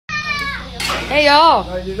Hey y'all.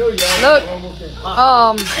 Look.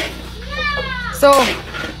 So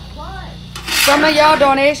some of y'all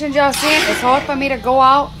donations y'all sent, it's hard for me to go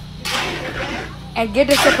out and get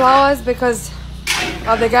the supplies because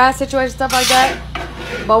of the gas situation, stuff like that.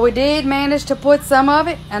 But we did manage to put some of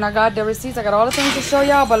it, and I got the receipts. I got all the things to show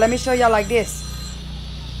y'all, but let me show y'all like this.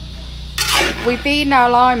 We feeding our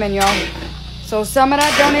linemen, y'all. So some of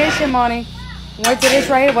that donation money went to this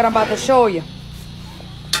right here, what I'm about to show you.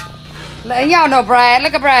 And y'all know Brad.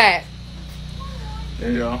 Look at Brad.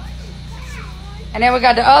 There you go. And then we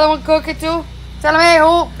got the other one cooking too. Tell him, hey,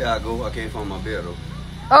 who? Yeah, I go. I can't find my bed though.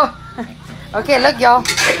 Oh. Okay, look, y'all.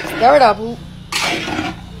 Stir it up, who?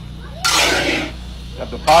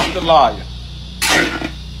 Got the pasta liar.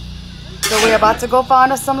 So we're about to go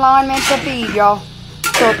find us some linemen to feed, y'all.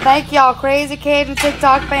 So thank y'all, Crazy Cajun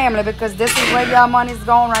TikTok family, because this is where y'all money's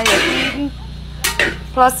going right here, feeding,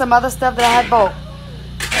 plus some other stuff that I had bought.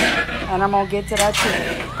 And I'm gonna get to that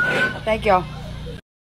too. Thank y'all.